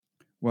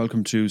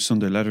Welcome to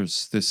Sunday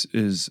Letters. This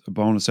is a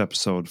bonus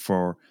episode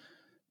for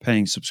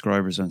paying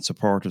subscribers and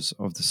supporters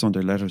of the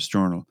Sunday Letters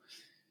Journal.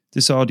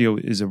 This audio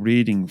is a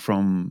reading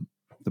from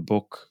the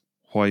book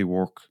Why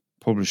Work,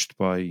 published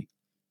by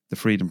the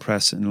Freedom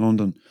Press in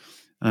London.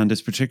 And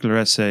this particular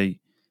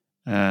essay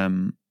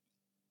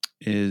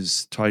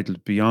is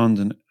titled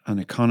Beyond an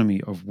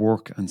Economy of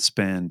Work and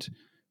Spend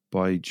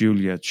by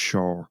Juliet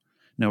Schor.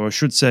 Now, I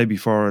should say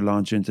before I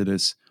launch into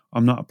this,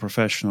 I'm not a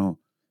professional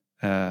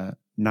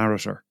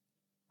narrator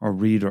or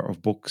reader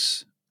of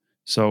books.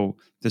 So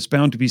there's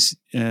bound to be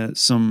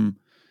some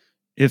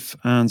if,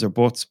 ands, or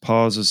buts,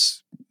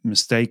 pauses,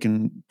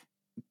 mistaken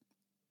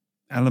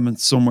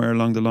elements somewhere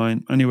along the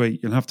line. Anyway,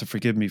 you'll have to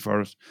forgive me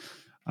for it.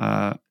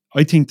 I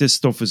think this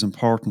stuff is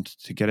important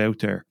to get out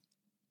there.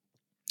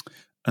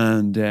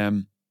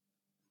 And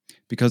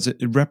because it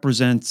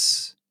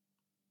represents,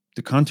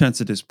 the contents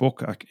of this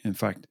book, in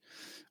fact,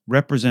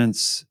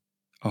 represents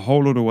a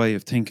whole other way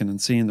of thinking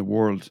and seeing the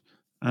world.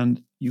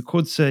 And you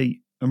could say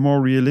a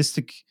more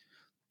realistic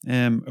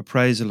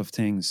appraisal of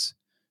things,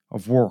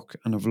 of work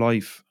and of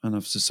life and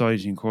of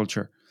society and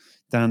culture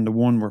than the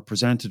one we're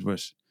presented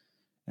with.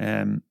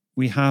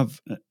 We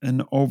have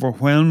an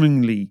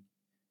overwhelmingly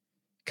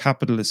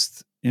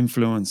capitalist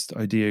influenced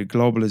idea,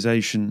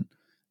 globalization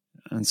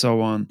and so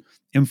on,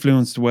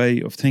 influenced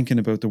way of thinking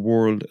about the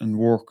world and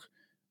work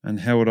and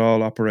how it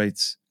all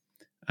operates.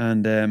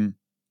 And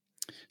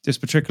this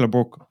particular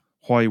book,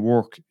 Why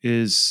Work,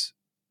 is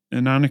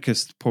an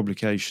anarchist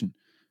publication.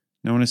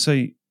 Now,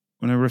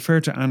 when I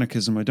refer to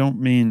anarchism, I don't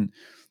mean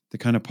the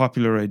kind of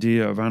popular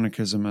idea of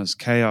anarchism as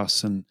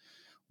chaos and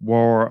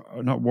war,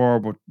 not war,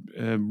 but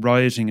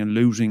rioting and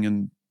looting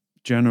and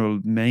general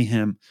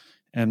mayhem.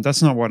 And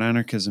that's not what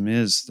anarchism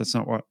is. That's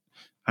not what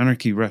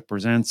anarchy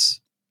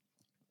represents.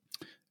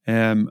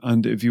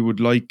 And if you would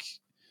like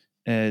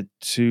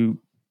to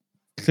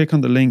click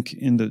on the link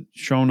in the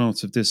show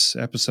notes of this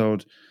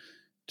episode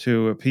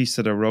to a piece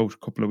that I wrote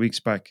a couple of weeks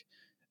back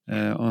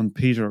on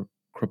Peter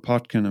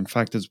Kropotkin. In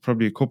fact, there's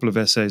probably a couple of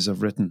essays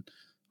I've written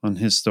on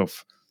his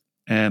stuff.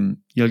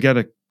 You'll get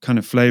a kind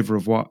of flavour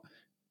of what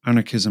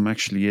anarchism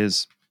actually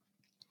is.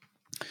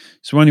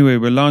 So anyway,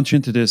 we'll launch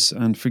into this,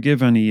 and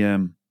forgive any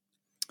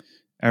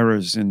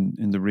errors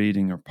in the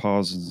reading or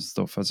pauses and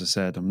stuff. As I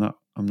said, I'm not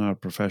a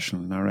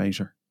professional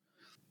narrator.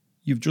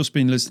 You've just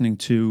been listening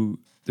to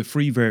the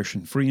free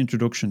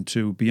introduction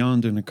to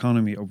Beyond an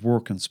Economy of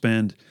Work and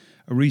Spend,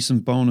 a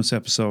recent bonus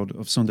episode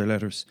of Sunday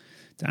Letters.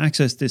 To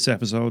access this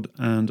episode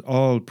and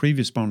all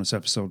previous bonus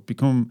episodes,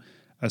 become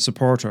a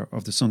supporter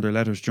of the Sunday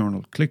Letters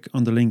Journal. Click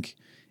on the link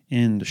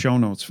in the show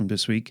notes from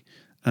this week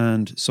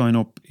and sign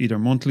up either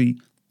monthly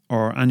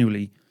or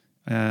annually.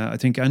 I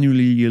think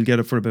annually you'll get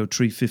it for about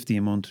 $3.50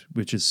 a month,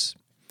 which is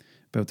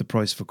about the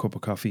price of a cup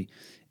of coffee.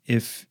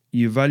 If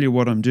you value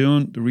what I'm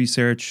doing, the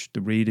research,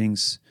 the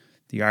readings,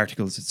 the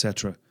articles,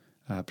 etc.,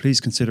 please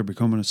consider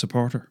becoming a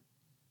supporter.